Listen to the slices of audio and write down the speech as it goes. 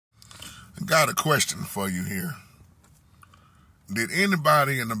Got a question for you here. Did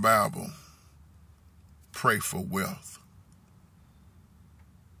anybody in the Bible pray for wealth?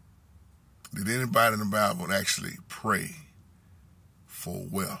 Did anybody in the Bible actually pray for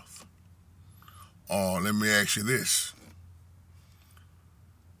wealth? Or let me ask you this.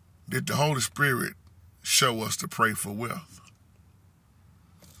 Did the Holy Spirit show us to pray for wealth?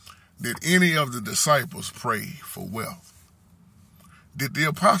 Did any of the disciples pray for wealth? Did the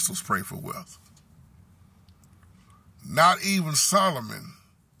apostles pray for wealth? Not even Solomon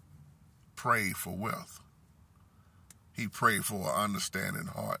prayed for wealth. He prayed for an understanding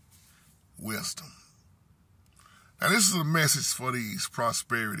heart, wisdom. Now this is a message for these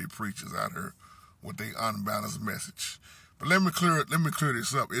prosperity preachers out here with their unbalanced message. But let me clear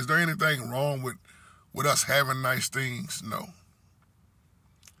this up. Is there anything wrong with us having nice things? No.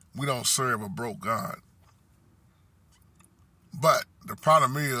 We don't serve a broke God. But the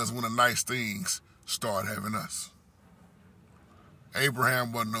problem is when the nice things start having us.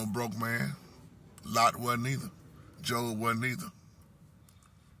 Abraham wasn't no broke man. Lot wasn't either. Job wasn't either.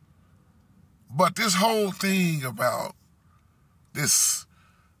 But this whole thing about this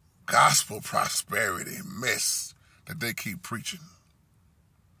gospel prosperity mess that they keep preaching.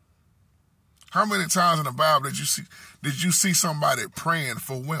 How many times in the Bible did you see somebody praying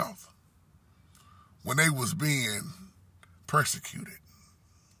for wealth when they was being persecuted?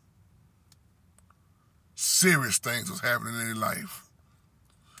 Serious things was happening in their life.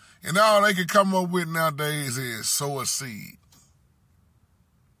 And all they can come up with nowadays is sow a seed.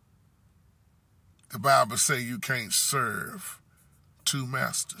 The Bible say you can't serve two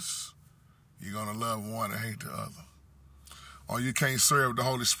masters. You're going to love one and hate the other. Or you can't serve the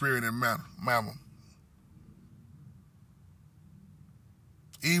Holy Spirit and mammon.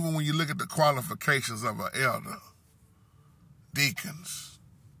 Even when you look at the qualifications of an elder, deacons,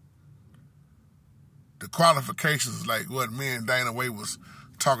 the qualifications like what me and Dana Way was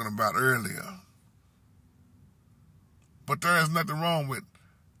talking about earlier. But there is nothing wrong with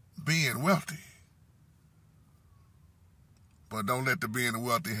being wealthy. But don't let the being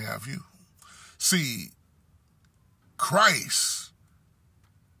wealthy have you. See, Christ,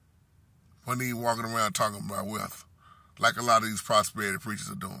 when he walking around talking about wealth, like a lot of these prosperity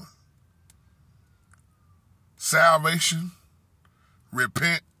preachers are doing. Salvation,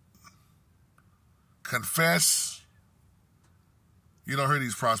 repent, confess. You don't hear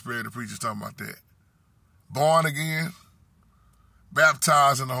these prosperity preachers talking about that. Born again,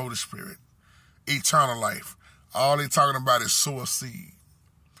 baptized in the Holy Spirit, eternal life. All they talking about is sow a seed.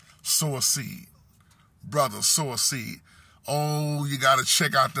 Sow a seed. Brother, sow a seed. Oh, you got to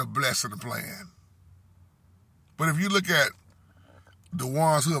check out the blessing plan. But if you look at the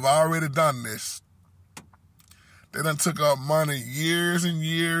ones who have already done this, they done took up money years and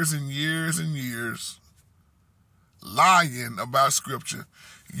years and years and years, lying about scripture,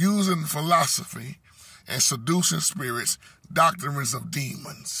 using philosophy and seducing spirits, doctrines of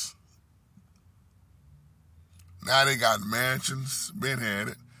demons. Now they got mansions, been had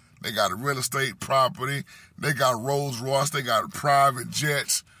it. They got a real estate property. They got Rolls Royce. They got private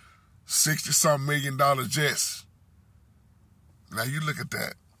jets, $60-something million jets. Now you look at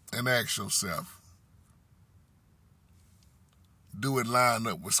that and ask yourself, do it line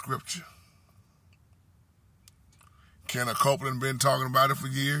up with scripture? Kenneth Copeland been talking about it for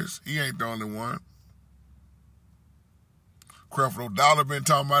years. He ain't the only one. Creflo Dollar been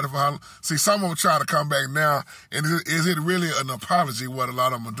talking about it for how long? See, some of them trying to come back now, and is it really an apology what a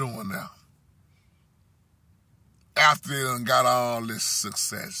lot of them are doing now? After they done got all this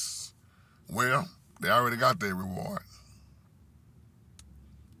success. Well, they already got their reward.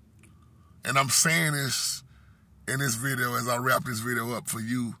 And I'm saying this in this video as I wrap this video up for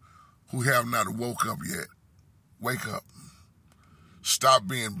you who have not woke up yet. Wake up. Stop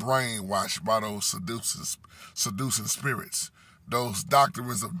being brainwashed by those seducing spirits, those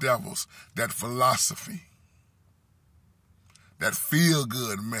doctrines of devils, that philosophy, that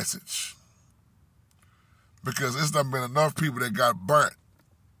feel-good message. Because there's not been enough people that got burnt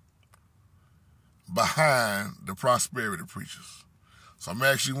behind the prosperity preachers. So I'm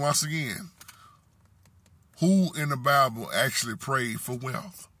asking you once again, who in the Bible actually prayed for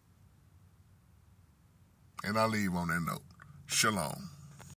wealth? And I'll leave on that note. Shalom.